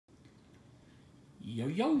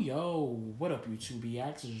Yo, what up, YouTube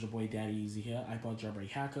BX? This is your boy Daddy Easy here, ipod jailbreak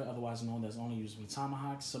hacker, otherwise known as only use me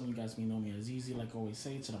Tomahawk. Some of you guys may know me as Easy, like I always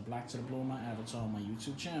say, to the black to the blue, my avatar on my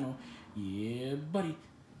YouTube channel. Yeah, buddy.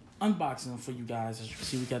 Unboxing for you guys. As you can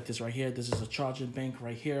see, we got this right here. This is a charging bank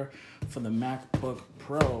right here for the MacBook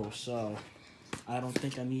Pro. So, I don't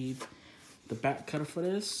think I need the back cutter for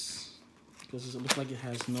this, because it looks like it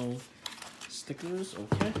has no stickers.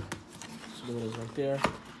 Okay, so there it is right there.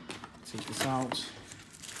 Take this out.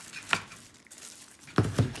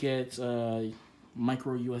 You get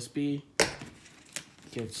micro USB.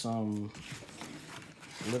 Get some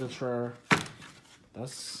literature.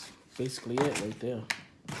 That's basically it right there.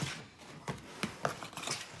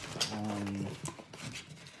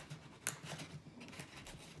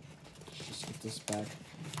 Just get this back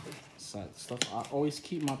side stuff. I always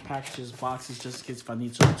keep my packages, boxes, just in case if I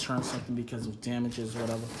need to return something because of damages or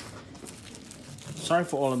whatever. Sorry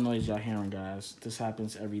for all the noise y'all hearing, guys. This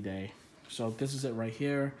happens every day. So this is it right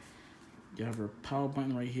here. You have a power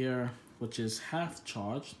button right here, which is half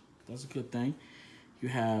charged. That's a good thing. You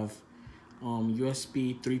have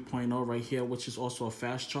USB 3.0 right here, which is also a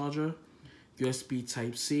fast charger. USB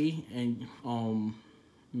Type-C and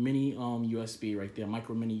mini USB right there,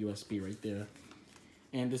 micro mini USB right there.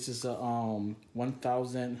 And this is a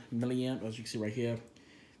 1000 milliamp, as you can see right here,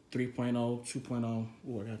 3.0, 2.0.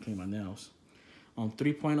 Oh, I gotta clean my nails.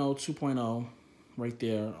 3.0, 2.0 right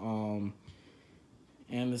there.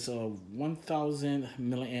 And it's a 1000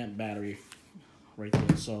 milliamp battery right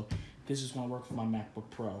there. So this is gonna work for my MacBook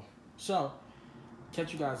Pro. So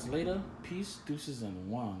catch you guys later. Peace, deuces, and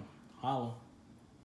one. Holla.